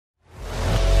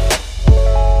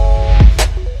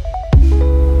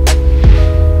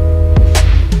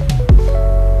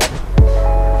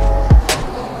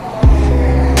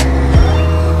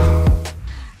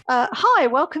Hi,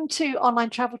 welcome to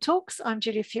Online Travel Talks. I'm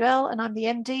Julia Feuell and I'm the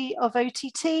MD of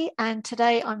OTT. And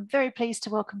today I'm very pleased to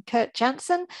welcome Kurt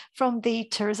Janson from the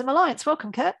Tourism Alliance.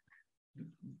 Welcome, Kurt.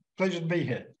 Pleasure to be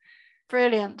here.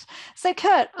 Brilliant. So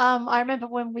Kurt, I remember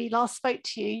when we last spoke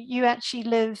to you, you actually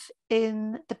live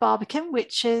in the Barbican,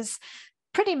 which is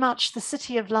pretty much the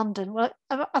City of London. Well,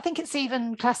 I think it's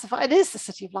even classified, it is the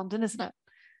City of London, isn't it?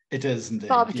 It is indeed,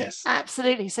 Barbican. yes.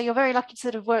 Absolutely. So you're very lucky to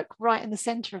sort of work right in the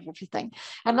centre of everything.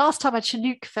 And last time a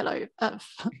Chinook flew over.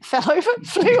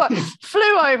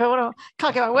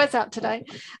 Can't get my words out today.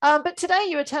 But today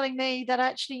you were telling me that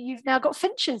actually you've now got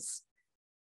finches.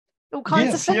 All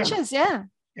kinds of finches, yeah.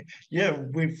 Yeah,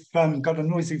 we've got a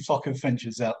noisy flock of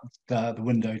finches out the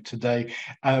window today.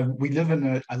 We live in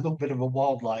a little bit of a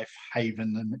wildlife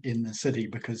haven in the city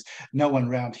because no one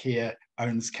around here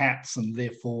owns cats, and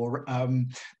therefore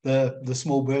the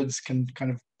small birds can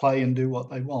kind of play and do what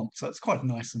they want. So it's quite a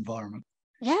nice environment.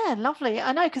 Yeah, lovely.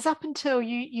 I know, because up until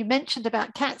you mentioned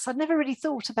about cats, I'd never really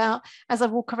thought about, as I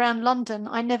walk around London,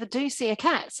 I never do see a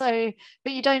cat. So,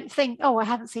 but you don't think, oh, I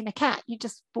haven't seen a cat. You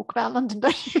just walk about London,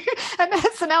 don't you? And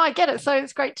so now I get it. So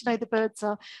it's great to know the birds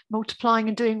are multiplying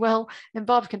and doing well in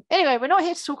Barbican. Anyway, we're not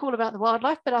here to talk all about the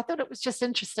wildlife, but I thought it was just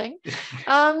interesting.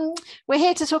 We're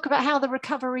here to talk about how the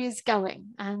recovery is going.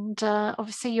 And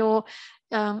obviously your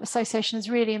association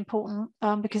is really important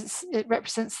because it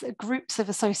represents groups of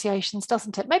associations,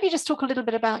 doesn't it? Maybe just talk a little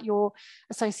bit about your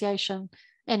association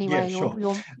anyway. Yeah,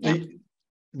 sure.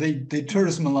 The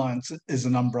Tourism Alliance is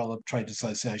an umbrella trade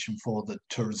association for the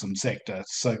tourism sector.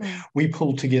 So we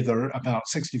pull together about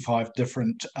 65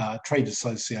 different trade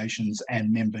associations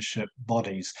and membership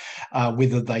bodies,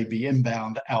 whether they be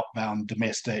inbound, outbound,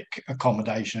 domestic,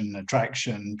 accommodation,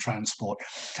 attraction, transport,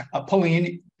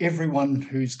 pulling everyone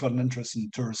who's got an interest in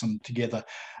tourism together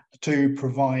to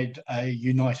provide a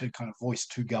united kind of voice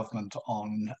to government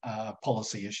on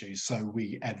policy issues. So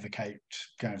we advocate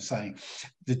kind of saying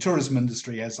the tourism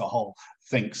industry as a whole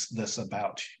thinks this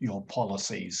about your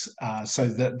policies, so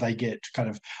that they get kind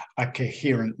of a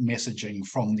coherent messaging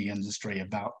from the industry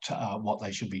about what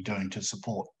they should be doing to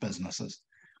support businesses.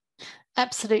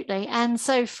 Absolutely. And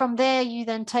so from there, you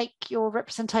then take your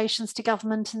representations to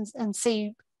government and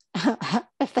see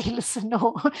if they listen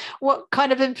or what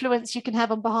kind of influence you can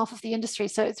have on behalf of the industry.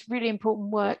 So it's really important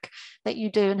work that you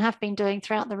do and have been doing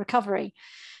throughout the recovery.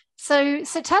 So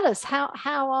tell us,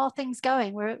 how are things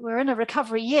going? We're in a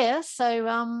recovery year,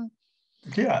 so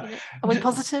yeah, are we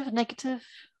positive, negative?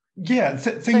 Yeah,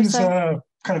 things are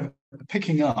kind of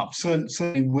picking up. So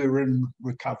certainly we're in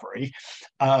recovery.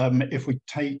 If we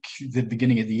take the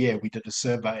beginning of the year, we did a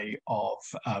survey of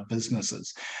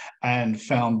businesses and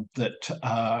found that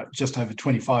just over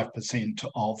 25%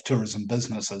 of tourism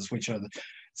businesses, which are the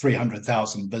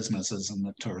 300,000 businesses in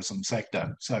the tourism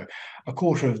sector, so a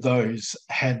quarter of those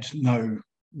had no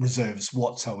reserves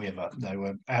whatsoever. They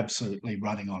were absolutely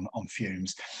running on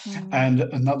fumes. And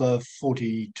another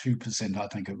 42%, I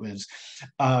think it was,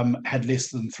 had less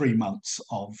than 3 months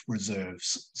of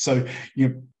reserves. So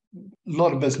a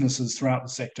lot of businesses throughout the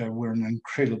sector were in an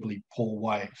incredibly poor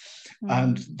way.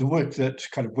 And the work that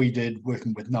kind of we did,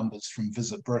 working with numbers from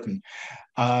Visit Britain,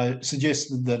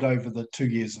 suggested that over the 2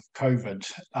 years of COVID,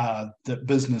 that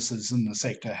businesses in the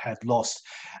sector had lost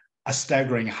a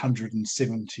staggering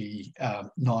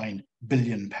 £179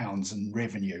 billion in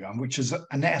revenue, which is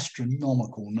an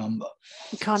astronomical number.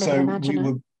 You can't even imagine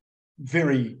we were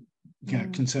very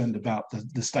concerned about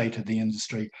the state of the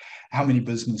industry, how many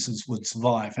businesses would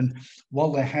survive. And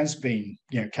while there has been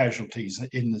casualties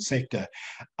in the sector,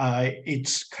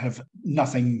 it's kind of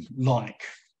nothing like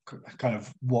kind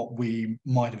of what we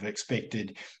might have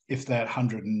expected if that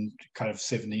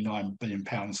 £179 billion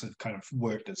had kind of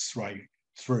worked its way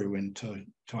through into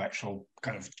actual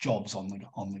kind of jobs on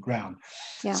the ground.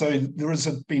 Yeah. So there has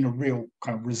been a real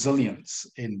kind of resilience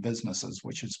in businesses,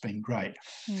 which has been great.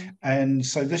 And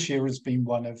so this year has been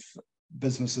one of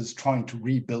businesses trying to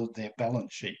rebuild their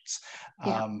balance sheets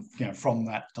from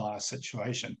that dire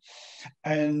situation.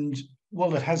 And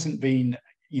while it hasn't been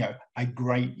a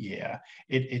great year,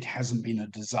 it hasn't been a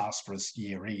disastrous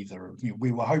year either.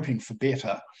 We were hoping for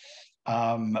better,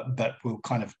 but we'll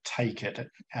kind of take it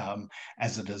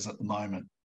as it is at the moment.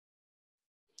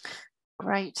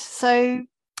 Great. So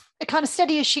a kind of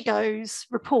steady as she goes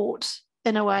report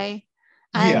in a way,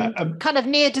 and kind of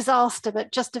near disaster,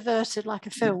 but just averted like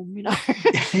a film,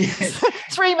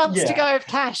 3 months to go of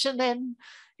cash, and then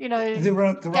there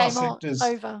are sectors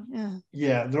over.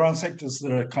 There are sectors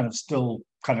that are kind of still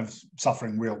kind of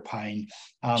suffering real pain.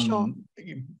 Sure.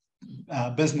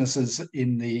 businesses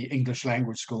in the English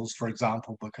language schools, for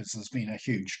example, because there's been a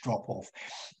huge drop-off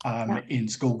in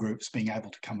school groups being able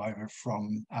to come over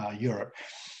from Europe.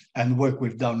 And the work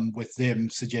we've done with them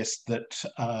suggests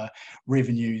that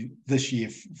revenue this year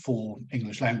for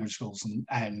English language schools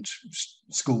and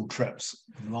school trips,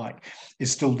 like,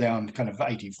 is still down kind of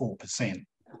 84%,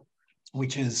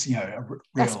 which is, you know,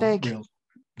 That's big.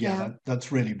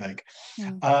 That's really big.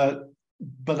 Mm.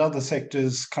 But other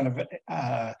sectors kind of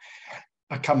are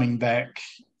coming back.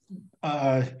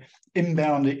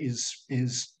 Inbound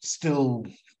is still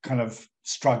kind of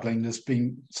struggling. There's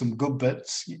been some good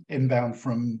bits. Inbound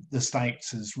from the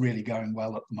States is really going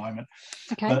well at the moment.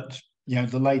 Okay. But, you know,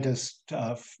 the latest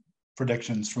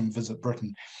predictions from Visit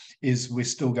Britain is we're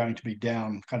still going to be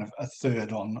down kind of a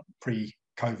third on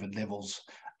pre-COVID levels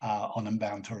on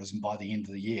inbound tourism by the end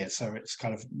of the year. So it's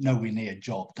kind of nowhere near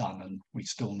job done, and we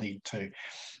still need to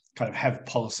kind of have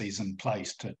policies in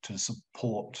place to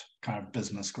support kind of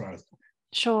business growth.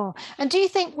 Sure. And do you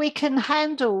think we can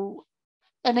handle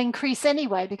an increase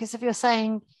anyway? Because if you're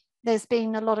saying there's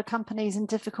been a lot of companies in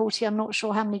difficulty, I'm not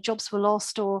sure how many jobs were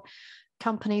lost or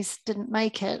companies didn't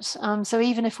make it. So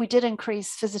even if we did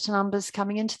increase visitor numbers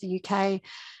coming into the UK,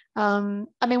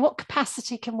 I mean, what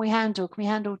capacity can we handle? Can we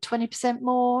handle 20%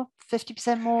 more,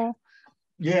 50% more?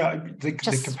 Yeah, the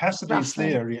capacity is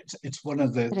there. It's one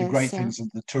of the great things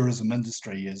of the tourism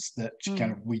industry is that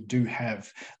kind of we do have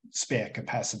spare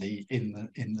capacity in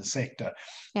the sector.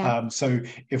 Yeah. So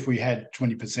if we had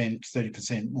 20%,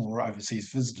 30% more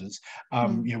overseas visitors,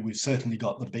 you know, we've certainly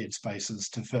got the bed spaces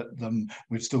to fit them.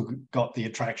 We've still got the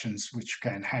attractions which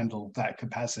can handle that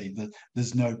capacity.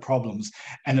 There's no problems,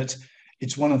 and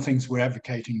it's one of the things we're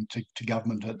advocating to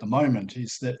government at the moment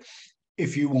is that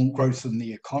if you want growth in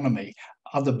the economy,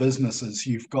 other businesses,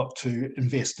 you've got to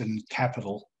invest in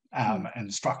capital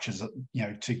and structures, you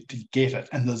know, to get it.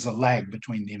 And there's a lag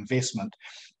between the investment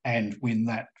and when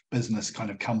that business kind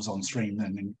of comes on stream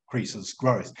and increases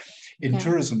growth. In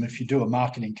tourism, if you do a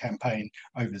marketing campaign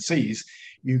overseas,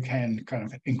 you can kind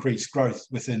of increase growth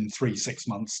within 3-6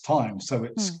 months' time. So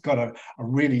it's got a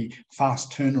really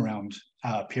fast turnaround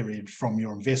period from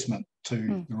your investment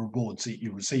to the rewards that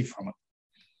you receive from it.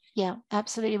 Yeah,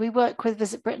 absolutely. We work with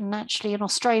Visit Britain actually in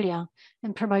Australia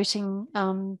in promoting,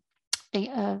 you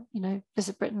know,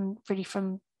 Visit Britain really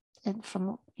from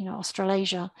you know,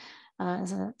 Australasia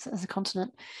as a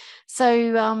continent.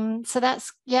 So so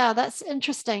that's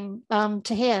interesting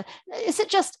to hear. Is it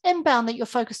just inbound that you're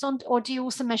focused on, or do you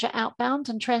also measure outbound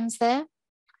and trends there?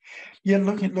 Yeah,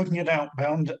 looking at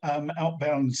outbound,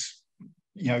 outbound's,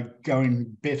 you know, going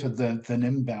better than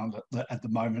inbound at the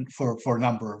moment for a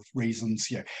number of reasons.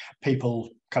 You know, people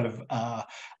kind of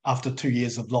after 2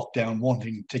 years of lockdown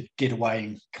wanting to get away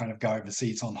and kind of go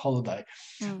overseas on holiday.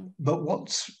 But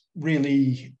what's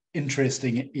really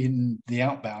interesting in the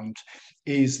outbound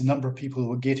is the number of people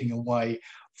who are getting away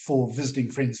for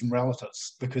visiting friends and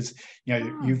relatives, because, you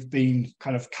know, you've been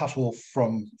kind of cut off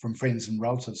from friends and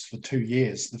relatives for 2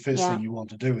 years. The first thing you want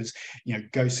to do is, you know,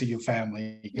 go see your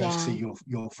family, go see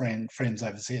your friends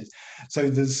overseas. So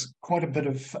there's quite a bit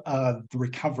of the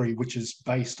recovery which is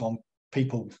based on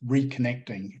people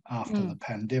reconnecting after the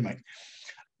pandemic.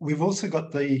 We've also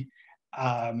got the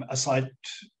a side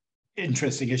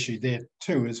interesting issue there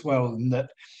too as well, in that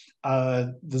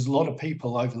there's a lot of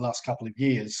people over the last couple of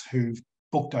years who've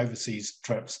booked overseas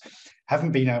trips,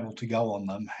 haven't been able to go on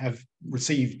them, have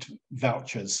received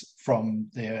vouchers from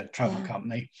their travel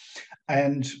company.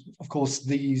 And of course,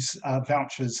 these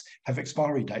vouchers have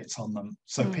expiry dates on them.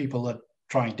 So people are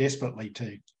trying desperately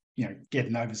to, you know, get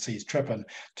an overseas trip and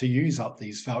to use up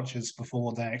these vouchers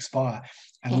before they expire.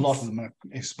 And a lot of them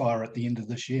expire at the end of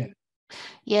this year.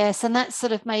 Yes, and that's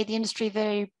sort of made the industry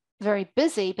very, very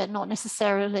busy, but not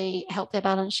necessarily help their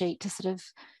balance sheet, to sort of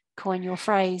coin your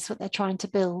phrase, what they're trying to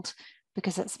build,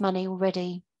 because it's money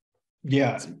already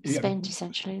spent,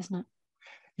 essentially, isn't it?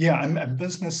 Yeah, and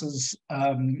businesses,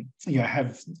 you know,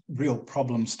 have real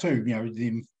problems too. You know,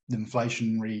 the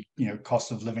inflationary, you know,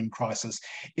 cost of living crisis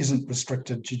isn't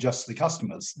restricted to just the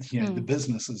customers. You know, the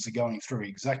businesses are going through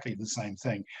exactly the same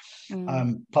thing.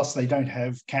 Plus, they don't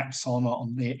have caps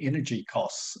on their energy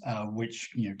costs, which,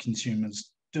 you know,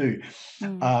 consumers do.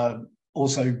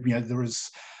 Also, you know, there is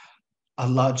a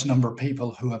large number of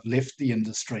people who have left the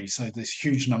industry, so there's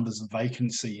huge numbers of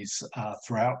vacancies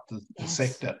throughout the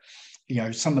sector. You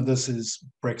know, some of this is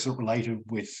Brexit related,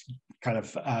 with kind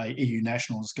of EU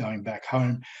nationals going back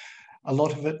home. A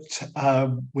lot of it,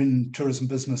 when tourism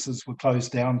businesses were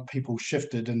closed down, people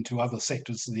shifted into other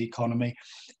sectors of the economy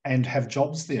and have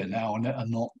jobs there now and are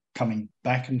not coming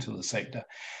back into the sector.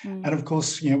 And of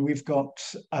course, we've got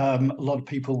a lot of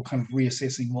people kind of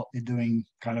reassessing what they're doing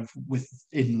kind of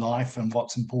within life and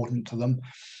what's important to them,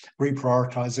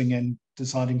 reprioritizing and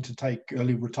deciding to take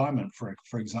early retirement,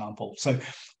 for example. So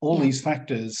all these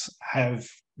factors have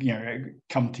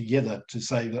come together to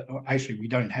say that actually we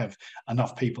don't have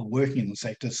enough people working in the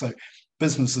sector. So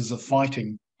businesses are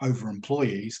fighting over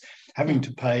employees, having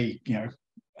to pay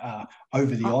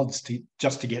over the odds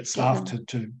just to get staff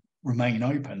to remain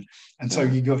open. And so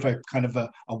you've got a kind of a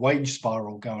wage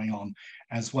spiral going on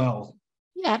as well.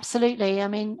 Yeah, absolutely. I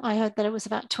mean, I heard that it was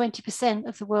about 20%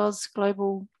 of the world's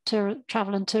global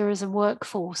travel and tourism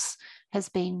workforce has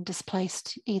been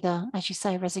displaced, either, as you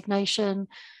say, resignation,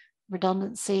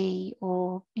 redundancy,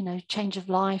 or change of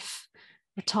life,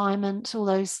 retirement, all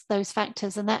those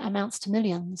factors, and that amounts to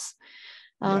millions.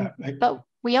 But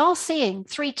we are seeing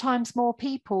 3 times more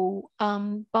people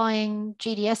buying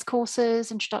GDS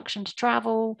courses, introduction to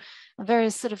travel, and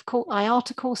various sort of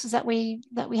IATA courses that we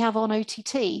have on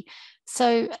OTT.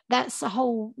 So that's a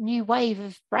whole new wave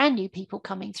of brand new people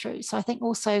coming through. So I think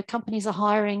also companies are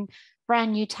hiring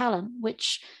brand new talent,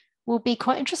 which will be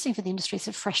quite interesting for the industry.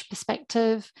 So fresh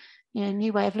perspective,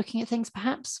 new way of looking at things,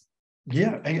 perhaps.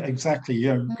 Yeah, exactly.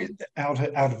 Out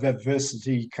of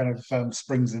adversity kind of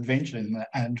springs invention,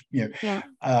 and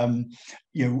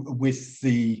with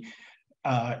the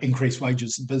increased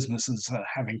wages that businesses are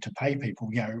having to pay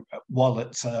people, while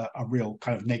it's a real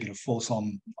kind of negative force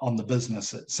on the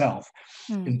business itself,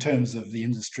 in terms of the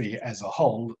industry as a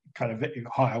whole, kind of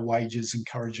higher wages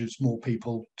encourages more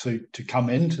people to come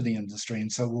into the industry,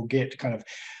 and so we'll get kind of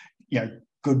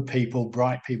good people,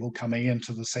 bright people coming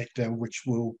into the sector, which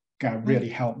will really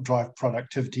help drive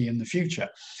productivity in the future.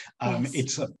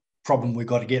 It's a problem we've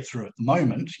got to get through at the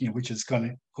moment, which is kind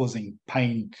of causing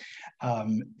pain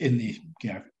in the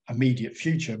immediate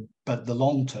future. But the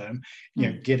long term,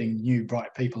 getting new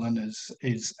bright people in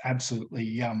is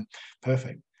absolutely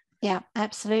perfect. Yeah,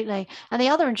 absolutely. And the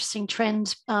other interesting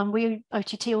trend,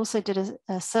 OTT also did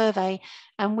a survey,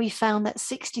 and we found that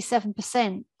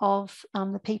 67% of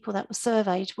the people that were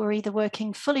surveyed were either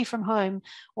working fully from home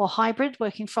or hybrid,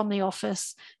 working from the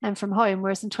office and from home,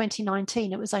 whereas in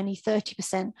 2019 it was only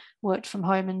 30% worked from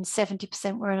home and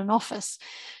 70% were in an office.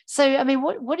 So, I mean,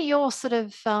 what are your sort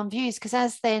of views? Because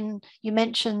as then you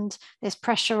mentioned, there's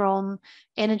pressure on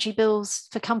energy bills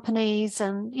for companies,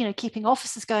 and keeping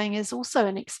offices going is also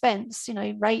an expense,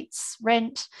 rates,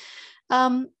 rent.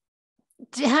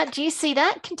 Do you see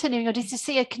that continuing, or do you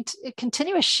see a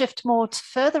continuous shift more to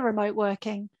further remote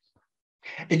working?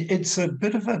 It's a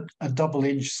bit of a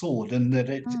double-edged sword in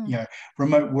that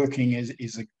remote working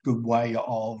is a good way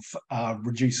of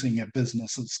reducing a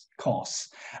business's costs.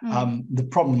 The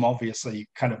problem, obviously,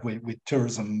 kind of with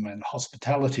tourism and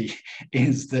hospitality,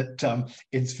 is that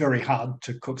it's very hard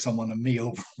to cook someone a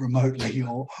meal remotely,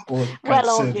 or kind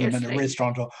of serve them in a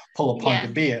restaurant, or pull a pint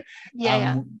of beer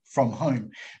from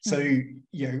home. So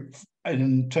and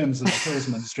in terms of the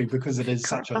tourism industry, because it is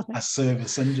such a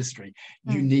service industry,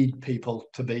 you need people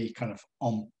to be kind of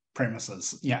on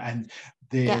premises. And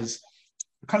there's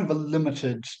kind of a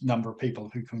limited number of people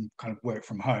who can kind of work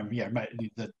from home.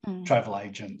 Maybe the travel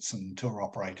agents and tour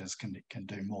operators can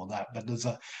do more of that, but there's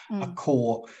a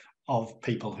core of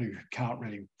people who can't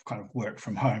really kind of work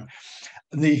from home.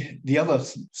 The other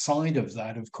side of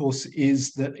that, of course,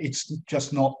 is that it's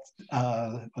not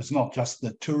just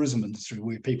the tourism industry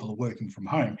where people are working from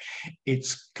home.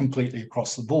 It's completely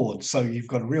across the board. So you've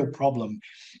got a real problem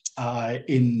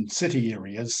in city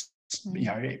areas,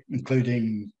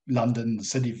 including London, the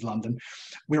City of London,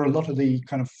 where a lot of the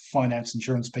kind of finance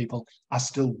insurance people are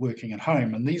still working at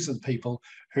home. And these are the people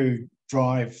who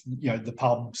drive, the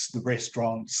pubs, the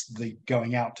restaurants, the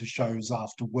going out to shows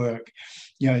after work.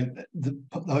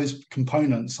 Those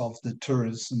components of the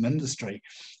tourism industry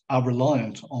are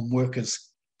reliant on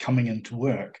workers coming into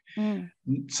work.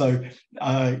 So,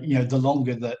 the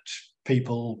longer that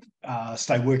people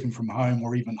stay working from home,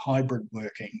 or even hybrid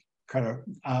working,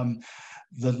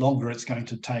 the longer it's going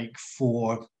to take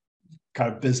for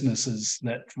kind of businesses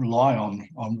that rely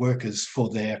on workers for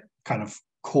their kind of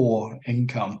core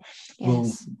income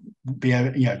will be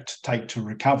able, to take to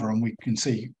recover. And we can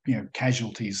see,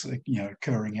 casualties,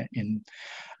 occurring in,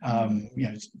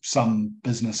 some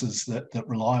businesses that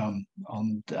rely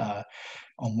on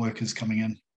workers coming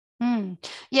in.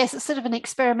 Yes, it's sort of an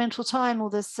experimental time, all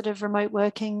this sort of remote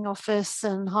working, office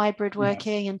and hybrid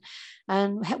working,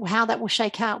 and how that will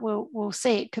shake out, we'll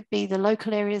see. It could be the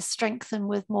local areas strengthen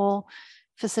with more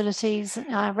facilities.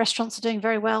 Restaurants are doing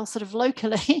very well sort of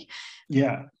locally.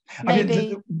 Yeah. Maybe I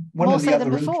mean, one more of the so other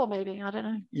than before, maybe. I don't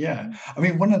know. yeah. I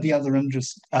mean, one of the other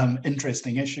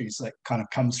interesting issues that kind of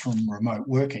comes from remote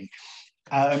working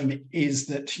is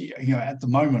that, at the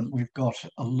moment, we've got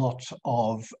a lot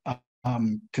of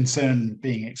concern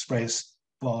being expressed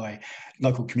by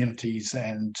local communities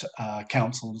and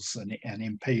councils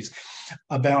and MPs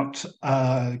about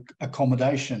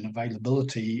accommodation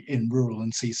availability in rural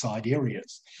and seaside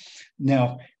areas.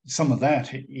 Now, some of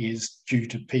that is due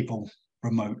to people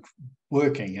remote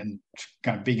working and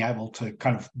kind of being able to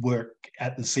kind of work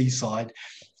at the seaside.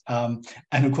 And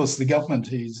of course, the government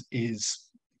is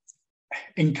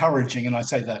encouraging, and I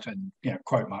say that in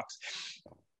quote marks,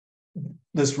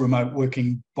 this remote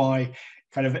working by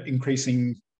kind of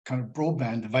increasing kind of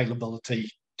broadband availability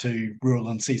to rural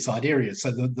and seaside areas. So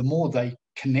the more they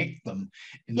connect them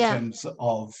in terms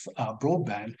of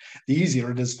broadband, the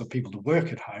easier it is for people to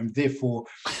work at home. Therefore,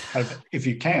 kind of, if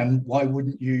you can, why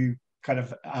wouldn't you kind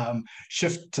of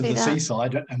shift to the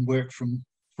seaside and work from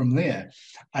there?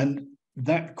 And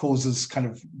that causes kind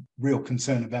of real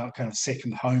concern about kind of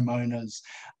second homeowners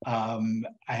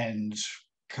and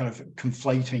kind of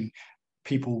conflating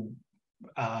people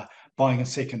buying a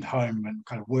second home and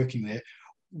kind of working there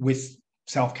with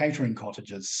self-catering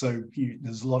cottages. So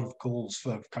there's a lot of calls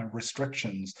for kind of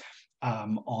restrictions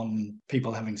on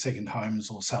people having second homes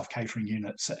or self-catering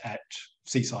units at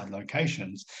seaside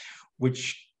locations,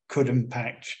 which could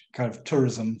impact kind of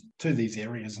tourism to these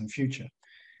areas in future.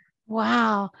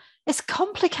 Wow. It's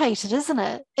complicated, isn't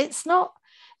it? It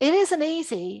isn't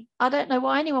easy. I don't know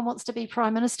why anyone wants to be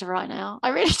Prime Minister right now. I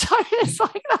really don't. It's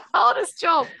like the hardest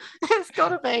job. It's got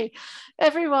to be.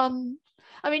 Everyone,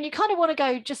 I mean, you kind of want to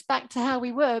go just back to how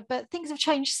we were, but things have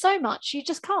changed so much, you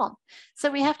just can't. So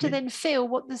we have to then feel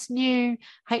what this new,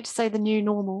 I hate to say the new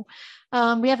normal,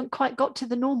 we haven't quite got to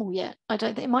the normal yet. I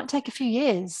don't think, it might take a few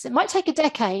years. It might take a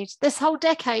decade. This whole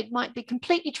decade might be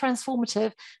completely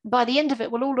transformative. By the end of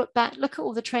it, we'll all look back, look at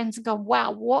all the trends and go,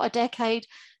 wow, what a decade.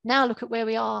 Now look at where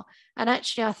we are. And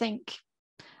actually, I think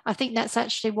that's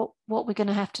actually what we're going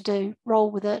to have to do,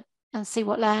 roll with it and see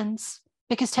what lands,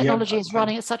 because technology is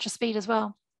running at such a speed as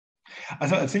well.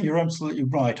 I think you're absolutely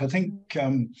right. I think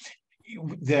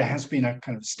there has been a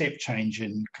kind of step change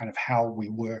in kind of how we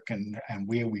work and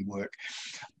where we work.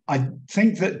 I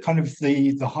think that kind of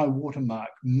the high watermark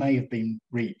may have been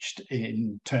reached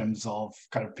in terms of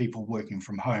kind of people working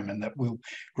from home, and that we'll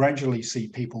gradually see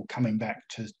people coming back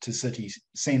to city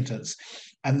centres.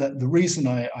 And that the reason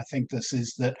I think this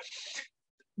is that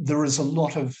there is a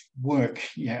lot of work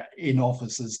in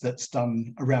offices that's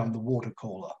done around the water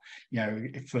cooler,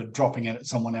 for dropping it at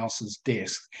someone else's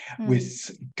desk,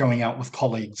 with going out with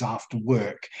colleagues after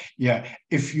work.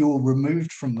 If you're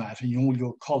removed from that and all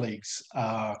your colleagues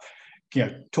are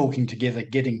talking together,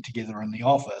 getting together in the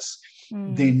office,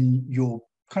 then you're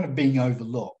kind of being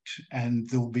overlooked. And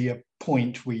there'll be a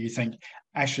point where you think,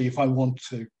 actually, if I want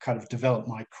to kind of develop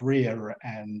my career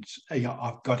and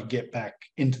I've got to get back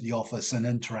into the office and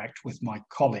interact with my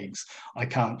colleagues, I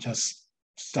can't just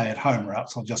stay at home, or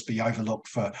else I'll just be overlooked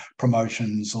for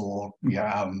promotions or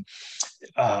kind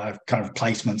of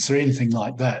placements or anything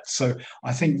like that. So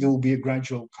I think there will be a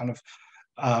gradual kind of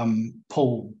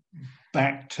pull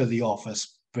back to the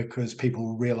office, because people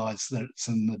will realise that it's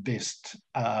in the best,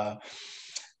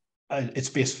 it's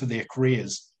best for their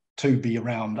careers to be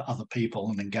around other people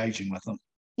and engaging with them.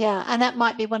 Yeah, and that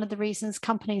might be one of the reasons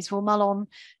companies will mull on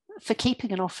for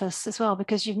keeping an office as well,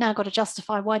 because you've now got to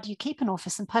justify, why do you keep an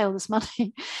office and pay all this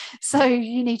money? So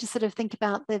you need to sort of think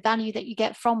about the value that you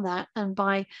get from that, and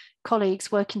by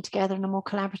colleagues working together in a more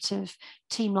collaborative,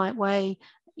 team-like way,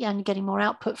 and getting more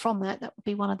output from that would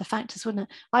be one of the factors, wouldn't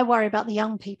it? I worry about the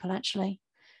young people, actually,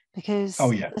 because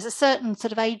there's a certain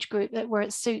sort of age group where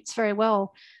it suits very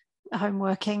well home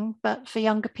working, but for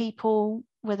younger people,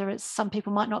 whether it's, some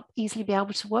people might not easily be able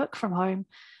to work from home.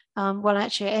 Well,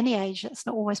 actually, at any age, that's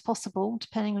not always possible,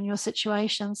 depending on your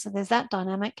situation. So there's that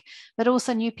dynamic. But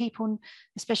also new people,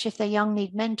 especially if they're young,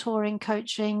 need mentoring,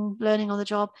 coaching, learning on the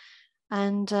job.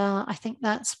 And I think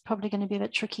that's probably going to be a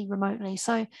bit tricky remotely.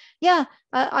 So yeah,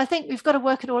 I think we've got to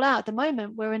work it all out. At the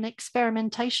moment, we're in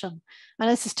experimentation. And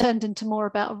this has turned into more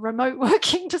about a remote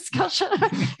working discussion.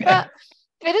 But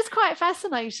it is quite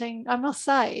fascinating, I must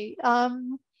say.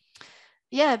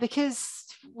 Because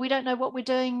we don't know what we're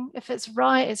doing. If it's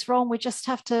right, it's wrong. We just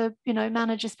have to,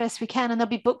 manage as best we can. And there'll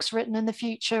be books written in the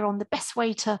future on the best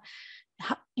way to,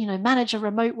 manage a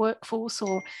remote workforce,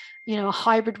 or, a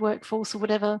hybrid workforce, or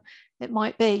whatever it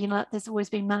might be. There's always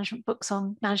been management books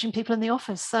on managing people in the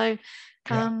office. So,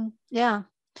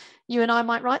 you and I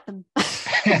might write them.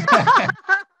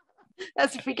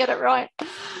 As if we get it right.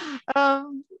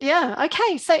 Yeah.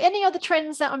 Okay. So any other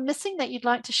trends that I'm missing that you'd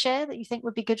like to share that you think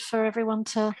would be good for everyone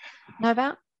to know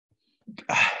about?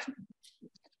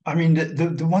 I mean,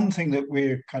 the one thing that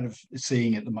we're kind of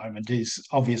seeing at the moment is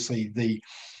obviously the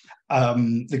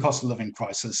cost of living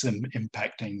crisis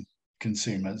impacting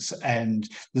consumers, and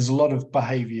there's a lot of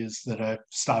behaviours that are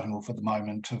starting off at the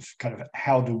moment of kind of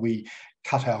how do we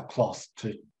cut our cloth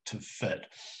to fit.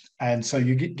 And so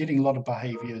you're getting a lot of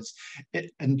behaviours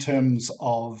in terms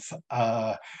of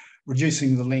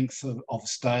reducing the length of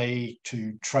stay,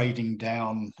 to trading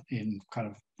down in kind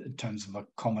of in terms of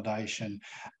accommodation,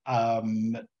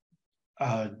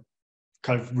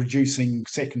 kind of reducing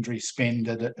secondary spend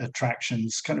at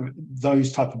attractions, kind of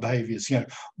those type of behaviours,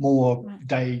 more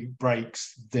day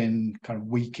breaks than kind of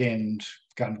weekend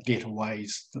kind of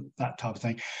getaways, that type of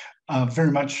thing.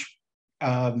 Very much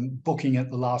booking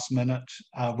at the last minute.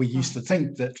 We used to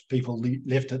think that people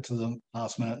left it to the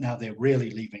last minute. Now they're really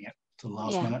leaving it to the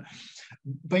last minute,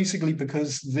 basically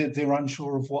because they're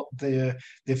unsure of what their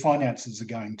finances are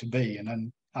going to be.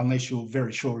 And unless you're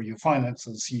very sure of your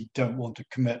finances, you don't want to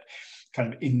commit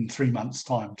kind of in 3 months'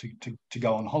 time to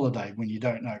go on holiday when you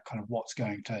don't know kind of what's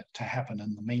going to happen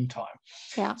in the meantime.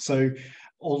 Yeah. So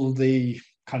all of the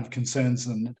kind of concerns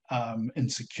and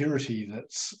insecurity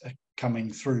that's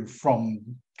coming through from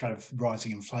kind of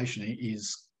rising inflation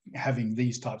is having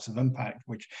these types of impact,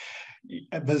 which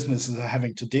businesses are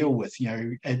having to deal with.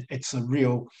 It's a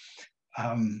real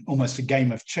almost a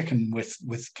game of chicken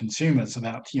with consumers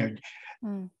about,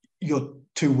 you're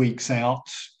 2 weeks out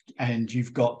and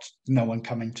you've got no one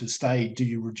coming to stay. Do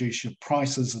you reduce your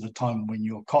prices at a time when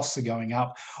your costs are going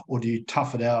up, or do you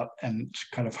tough it out and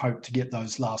kind of hope to get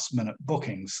those last minute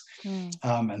bookings?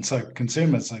 And so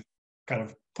consumers are kind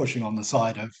of pushing on the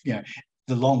side of,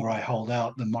 the longer I hold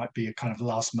out, there might be a kind of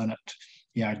last minute,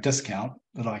 discount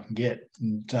that I can get.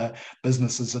 And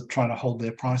businesses are trying to hold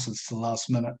their prices to the last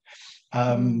minute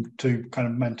to kind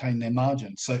of maintain their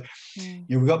margins. So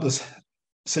we've got this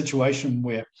situation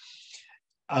where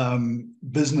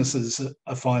businesses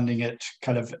are finding it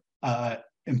kind of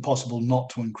impossible not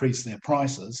to increase their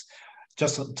prices,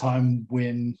 just at the time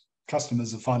when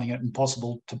customers are finding it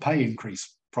impossible to pay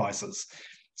increased prices.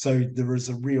 So there is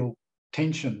a real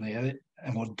tension there,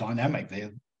 and a dynamic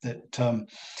there that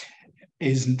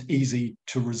isn't easy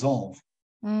to resolve.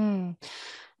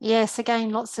 Yes,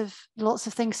 again, lots of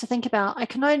things to think about. I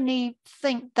can only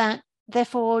think that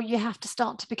therefore you have to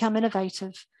start to become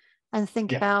innovative and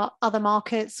think about other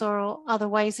markets or other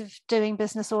ways of doing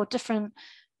business, or different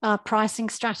pricing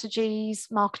strategies,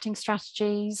 marketing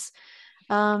strategies.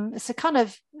 It's a kind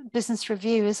of business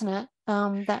review, isn't it,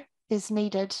 that is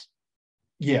needed?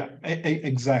 Yeah,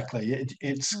 exactly.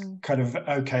 It's kind of,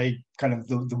 okay, kind of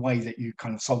the way that you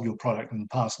kind of sold your product in the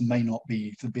past may not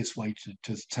be the best way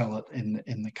to sell it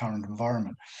in the current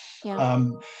environment.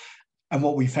 And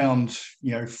what we found,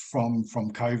 from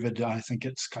COVID, I think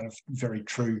it's kind of very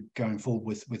true going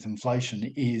forward with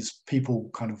inflation, is people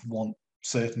kind of want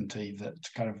certainty that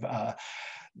kind of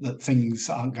that things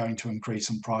aren't going to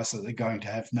increase in price, that they're going to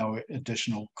have no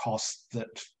additional costs, that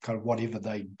kind of whatever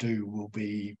they do will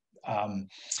be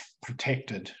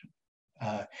protected.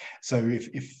 So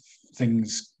if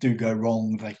things do go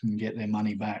wrong, they can get their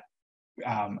money back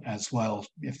as well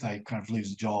if they kind of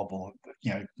lose a job, or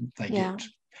they get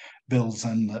bills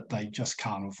in that they just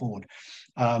can't afford,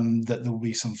 that there will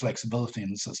be some flexibility in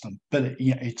the system. But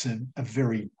it's a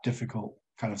very difficult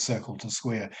kind of circle to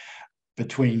square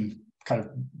between kind of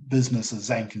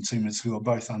businesses and consumers, who are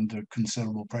both under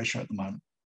considerable pressure at the moment.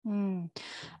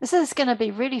 This is going to be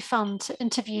really fun to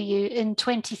interview you in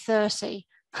 2030.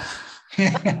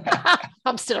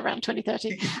 I'm still around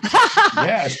 2030.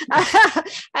 Yes.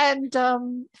 And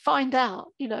find out,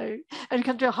 and kind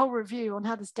of do a whole review on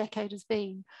how this decade has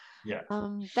been.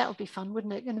 That would be fun,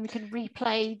 wouldn't it? And then we can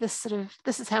replay this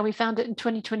this is how we found it in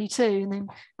 2022, and then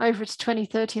over to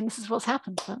 2030, and this is what's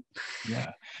happened. But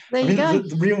there you go.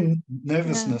 The real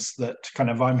nervousness that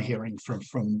kind of I'm hearing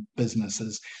from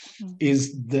businesses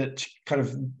is that kind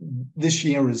of this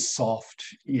year is soft.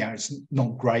 It's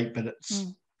not great, but it's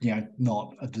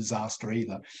not a disaster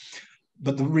either.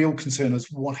 But the real concern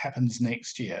is what happens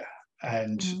next year.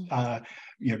 And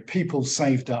people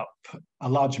saved up a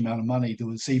large amount of money. There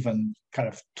was even kind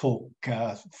of talk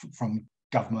from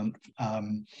government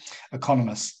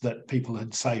economists that people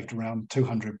had saved around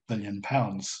 £200 billion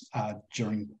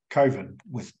during COVID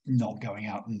with not going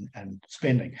out and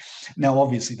spending. Now,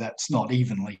 obviously, that's not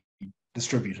evenly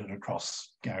distributed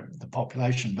across the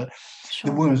population, but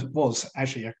there was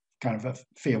actually a kind of a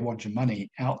fair wad of money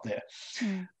out there.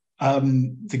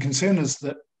 The concern is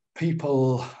that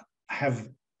people have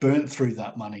burnt through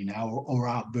that money now, or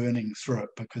are burning through it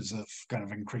because of kind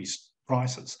of increased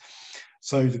prices.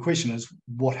 So the question is,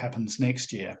 what happens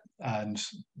next year? And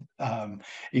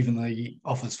even the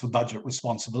Office for Budget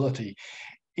Responsibility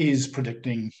is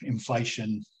predicting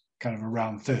inflation kind of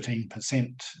around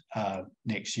 13%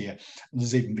 next year. And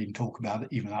there's even been talk about it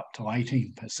even up to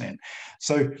 18%.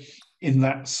 So in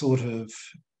that sort of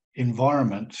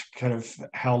environment, kind of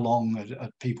how long are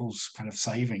people's kind of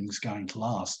savings going to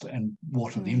last, and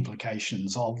what are the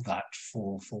implications of that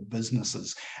for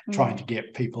businesses trying to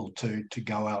get people to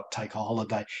go out, take a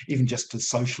holiday, even just to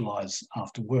socialize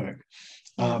after work?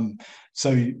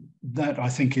 So that, I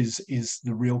think, is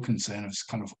the real concern, is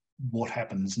kind of what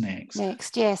happens next.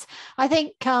 Yes. I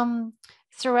think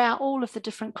throughout all of the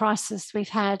different crises we've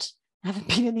had, I haven't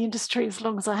been in the industry as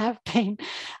long as I have been,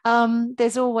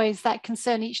 there's always that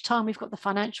concern each time we've got the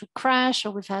financial crash,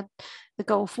 or we've had the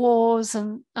Gulf Wars,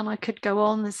 and I could go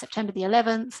on, the September the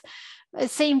 11th. It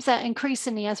seems that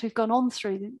increasingly, as we've gone on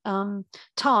through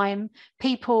time,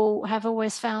 people have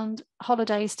always found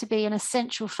holidays to be an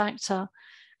essential factor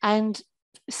and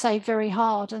save very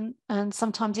hard. And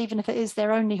sometimes, even if it is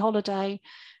their only holiday,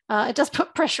 it does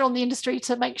put pressure on the industry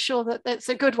to make sure that it's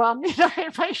a good one,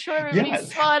 make sure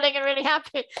everybody's smiling and really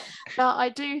happy. But I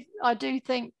do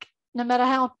think, no matter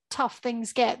how tough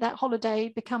things get, that holiday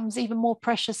becomes even more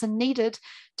precious and needed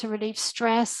to relieve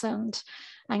stress and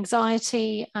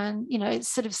anxiety, and it's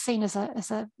sort of seen as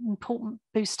a important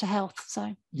boost to health.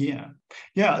 So you're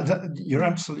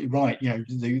absolutely right.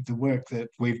 The work that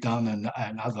we've done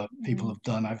and other people have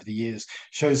done over the years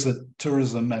shows that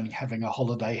tourism and having a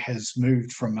holiday has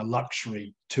moved from a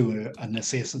luxury to a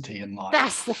necessity in life.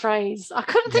 That's the phrase. I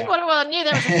couldn't think what it was. I knew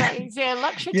there was a phrase.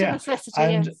 Luxury to necessity.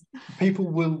 And people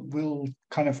will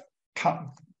kind of cut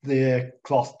their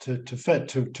cloth to fit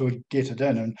to get it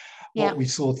in. And what we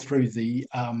saw through the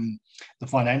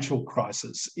financial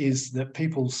crisis is that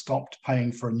people stopped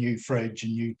paying for a new fridge, a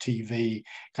new TV,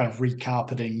 kind of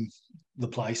recarpeting the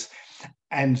place,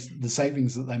 and the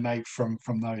savings that they made from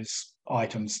those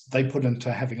items they put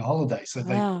into having a holiday. So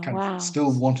they of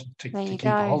still wanted to keep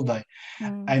a holiday,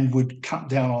 and would cut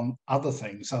down on other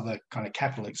things, other kind of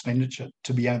capital expenditure,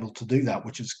 to be able to do that,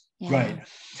 which is great.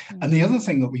 And the other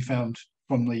thing that we found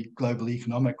from the global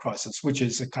economic crisis, which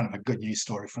is a kind of a good news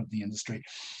story from the industry,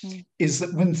 is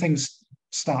that when things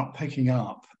start picking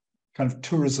up, kind of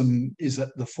tourism is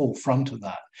at the forefront of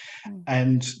that.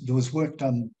 And there was work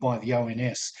done by the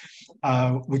ONS,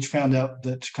 which found out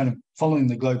that kind of following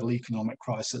the global economic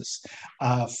crisis,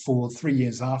 for 3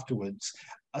 years afterwards,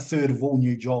 a third of all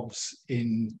new jobs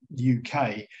in the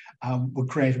UK were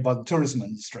created by the tourism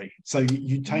industry. So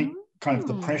you take kind of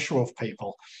the pressure off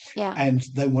people, and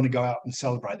they want to go out and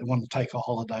celebrate. They want to take a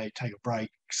holiday, take a break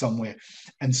somewhere.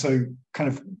 And so kind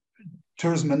of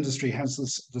tourism industry has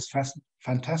this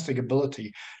fantastic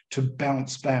ability to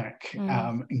bounce back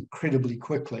incredibly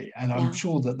quickly. And I'm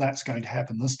sure that that's going to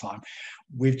happen this time.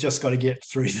 We've just got to get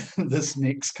through this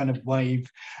next kind of wave,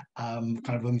 kind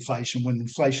of inflation. When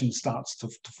inflation starts to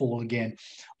fall again,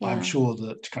 I'm sure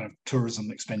that kind of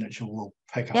tourism expenditure will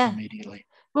pick up immediately.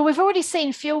 Well, we've already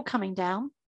seen fuel coming down,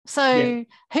 so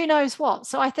who knows what.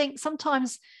 So I think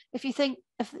sometimes if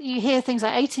you hear things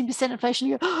like 18% inflation,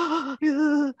 you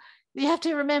go, you have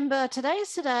to remember today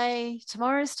is today,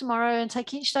 tomorrow is tomorrow, and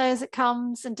take each day as it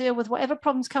comes and deal with whatever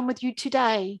problems come with you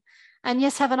today. And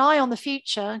yes, have an eye on the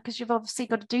future, because you've obviously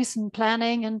got to do some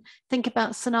planning and think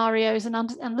about scenarios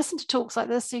and listen to talks like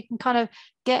this, so you can kind of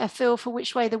get a feel for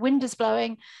which way the wind is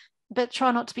blowing. But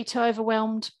try not to be too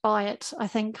overwhelmed by it, I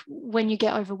think, when you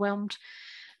get overwhelmed.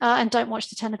 And don't watch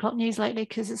the 10 o'clock news lately,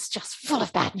 because it's just full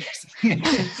of bad news. Skip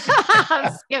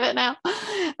it now.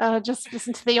 Just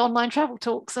listen to the online travel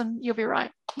talks and you'll be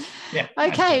right.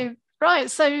 Okay, right.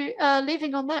 So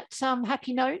leaving on that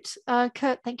happy note,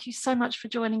 Kurt, thank you so much for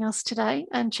joining us today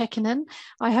and checking in.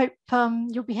 I hope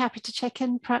you'll be happy to check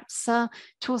in perhaps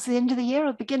towards the end of the year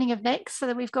or beginning of next, so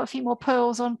that we've got a few more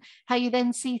pearls on how you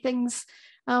then see things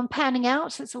panning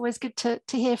out. It's always good to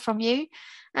hear from you,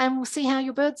 and we'll see how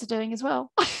your birds are doing as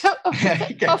well. Of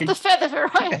the feather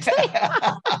variety.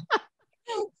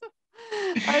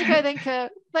 Okay then,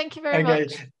 Kurt, thank you very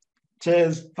much.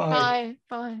 Cheers. Bye.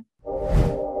 Bye.